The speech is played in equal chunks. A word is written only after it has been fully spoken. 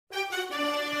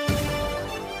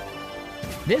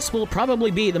This will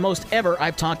probably be the most ever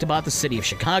I've talked about the city of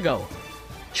Chicago.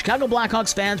 Chicago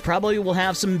Blackhawks fans probably will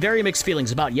have some very mixed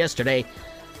feelings about yesterday.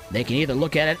 They can either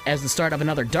look at it as the start of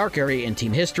another dark area in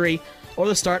team history or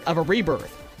the start of a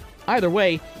rebirth. Either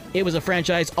way, it was a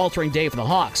franchise-altering day for the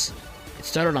Hawks. It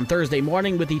started on Thursday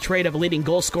morning with the trade of leading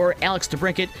goal scorer Alex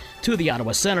DeBrincat to the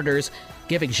Ottawa Senators,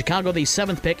 giving Chicago the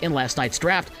 7th pick in last night's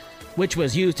draft, which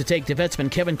was used to take defenseman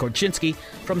Kevin Korchinski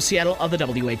from Seattle of the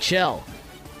WHL.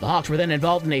 The Hawks were then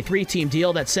involved in a 3-team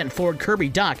deal that sent forward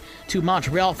Kirby Dach to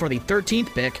Montreal for the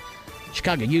 13th pick.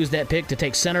 Chicago used that pick to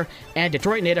take center and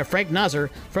Detroit native Frank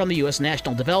Nazar from the U.S.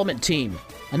 National Development Team.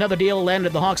 Another deal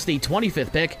landed the Hawks the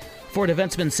 25th pick for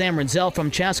defenseman Sam Renzel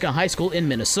from Chaska High School in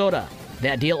Minnesota.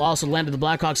 That deal also landed the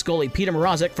Blackhawks goalie Petr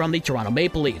Mrazek from the Toronto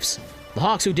Maple Leafs. The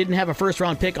Hawks, who didn't have a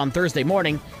first-round pick on Thursday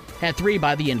morning, had 3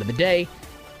 by the end of the day.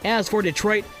 As for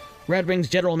Detroit, Red Wings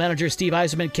general manager Steve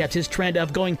Yzerman kept his trend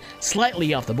of going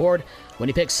slightly off the board when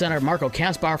he picked center Marco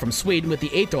Kasper from Sweden with the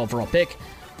 8th overall pick.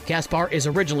 Kasper is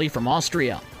originally from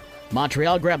Austria.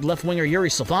 Montreal grabbed left winger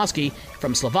Juraj Slafkovsky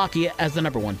from Slovakia as the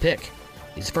number 1 pick.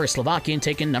 He's the first Slovakian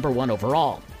taken number 1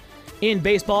 overall. In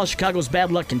baseball, Chicago's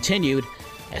bad luck continued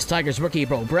as Tigers rookie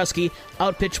Beau Brieske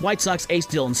outpitched White Sox ace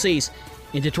Dylan Cease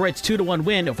in Detroit's 2-1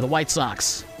 win over the White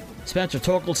Sox. Spencer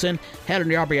Torkelson had an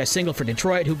RBI single for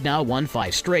Detroit, who've now won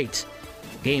 5 straight.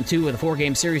 Game 2 of the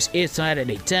 4-game series is tonight at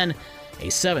 8:10, a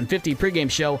 7:50 pregame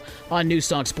show on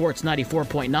Newstalk Sports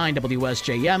 94.9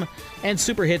 WSJM and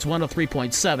Super Hits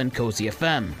 103.7 Cozy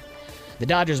FM. The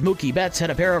Dodgers' Mookie Betts had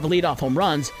a pair of leadoff home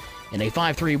runs in a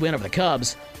 5-3 win over the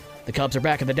Cubs. The Cubs are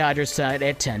back at the Dodgers side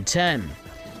at 10:10.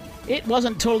 It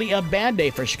wasn't totally a bad day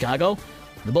for Chicago.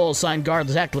 The Bulls signed guard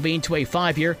Zach LaVine to a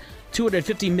 5-year,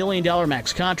 $250 million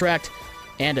max contract,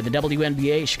 and at the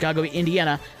WNBA,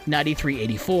 Chicago-Indiana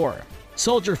 93-84.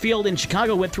 Soldier Field in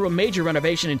Chicago went through a major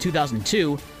renovation in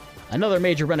 2002. Another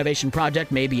major renovation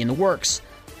project may be in the works.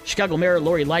 Chicago Mayor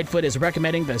Lori Lightfoot is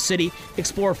recommending the city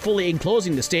explore fully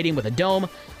enclosing the stadium with a dome,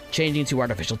 changing to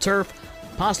artificial turf,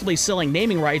 possibly selling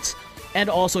naming rights, and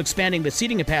also expanding the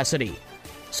seating capacity.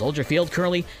 Soldier Field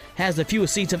currently has the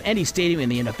fewest seats of any stadium in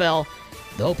the NFL.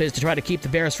 The hope is to try to keep the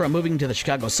Bears from moving to the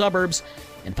Chicago suburbs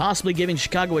and possibly giving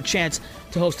Chicago a chance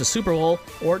to host a Super Bowl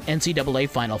or NCAA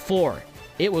Final Four.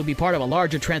 It would be part of a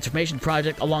larger transformation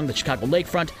project along the Chicago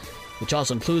lakefront, which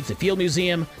also includes the Field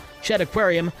Museum, Shedd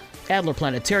Aquarium, Adler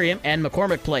Planetarium, and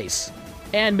McCormick Place.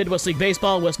 And Midwest League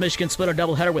Baseball, West Michigan split a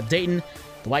doubleheader with Dayton.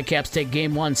 The Whitecaps take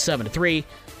Game 1 7-3.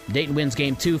 Dayton wins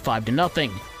Game 2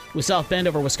 5-0. With South Bend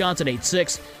over Wisconsin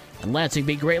 8-6, and Lansing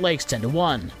beat Great Lakes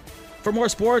 10-1. For more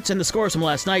sports and the scores from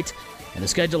last night and the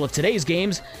schedule of today's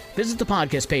games, visit the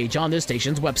podcast page on this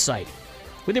station's website.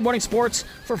 With your morning sports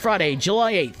for Friday,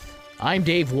 July 8th, I'm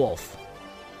Dave Wolf.